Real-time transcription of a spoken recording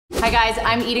Hi guys,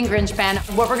 I'm eating Grinshpan.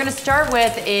 What we're gonna start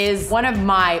with is one of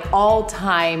my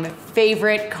all-time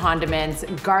favorite condiments,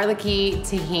 garlicky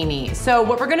tahini. So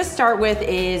what we're gonna start with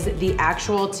is the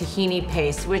actual tahini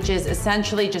paste, which is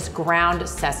essentially just ground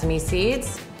sesame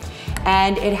seeds.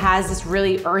 And it has this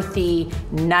really earthy,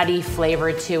 nutty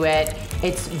flavor to it.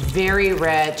 It's very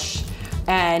rich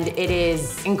and it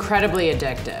is incredibly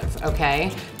addictive,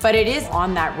 okay? But it is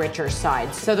on that richer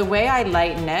side. So the way I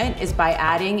lighten it is by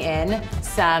adding in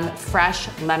some fresh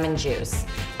lemon juice.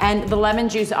 And the lemon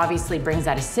juice obviously brings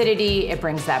that acidity, it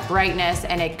brings that brightness,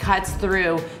 and it cuts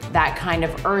through that kind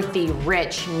of earthy,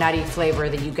 rich, nutty flavor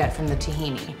that you get from the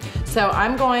tahini. So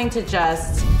I'm going to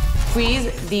just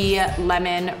squeeze the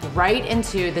lemon right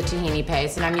into the tahini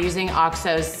paste, and I'm using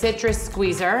OXO's citrus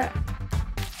squeezer.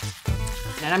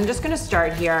 And I'm just gonna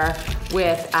start here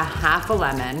with a half a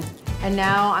lemon. And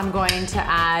now I'm going to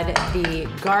add the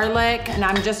garlic, and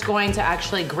I'm just going to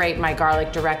actually grate my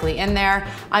garlic directly in there.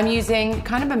 I'm using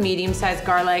kind of a medium-sized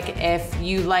garlic. If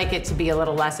you like it to be a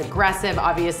little less aggressive,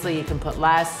 obviously you can put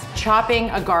less. Chopping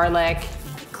a garlic,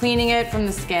 cleaning it from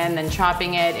the skin, then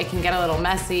chopping it. It can get a little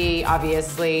messy,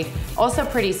 obviously. Also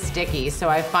pretty sticky, so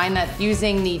I find that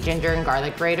using the ginger and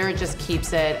garlic grater just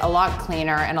keeps it a lot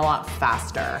cleaner and a lot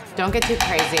faster. Don't get too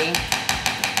crazy.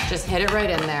 Just hit it right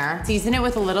in there. Season it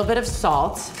with a little bit of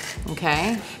salt,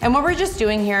 okay? And what we're just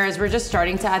doing here is we're just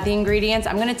starting to add the ingredients.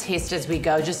 I'm gonna taste as we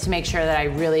go just to make sure that I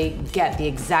really get the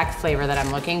exact flavor that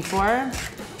I'm looking for.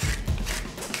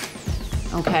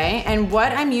 Okay, and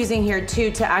what I'm using here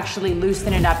too to actually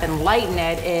loosen it up and lighten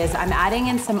it is I'm adding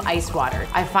in some ice water.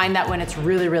 I find that when it's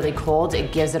really, really cold,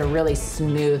 it gives it a really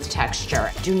smooth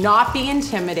texture. Do not be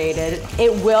intimidated.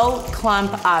 It will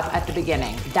clump up at the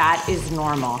beginning. That is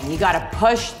normal. You gotta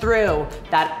push through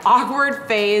that awkward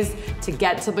phase to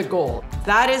get to the goal.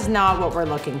 That is not what we're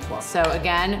looking for. So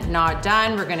again, not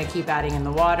done. We're gonna keep adding in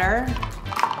the water.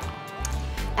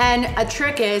 And a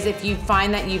trick is if you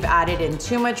find that you've added in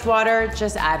too much water,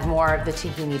 just add more of the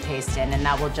tahini paste in and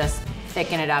that will just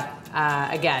thicken it up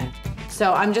again.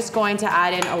 So I'm just going to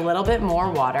add in a little bit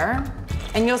more water.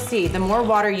 And you'll see, the more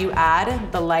water you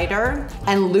add, the lighter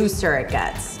and looser it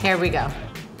gets. Here we go.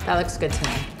 That looks good to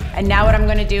me. And now what I'm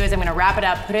gonna do is I'm gonna wrap it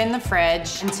up, put it in the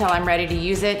fridge until I'm ready to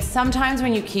use it. Sometimes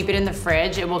when you keep it in the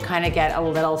fridge, it will kind of get a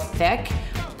little thick.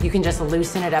 You can just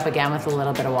loosen it up again with a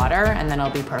little bit of water and then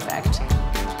it'll be perfect.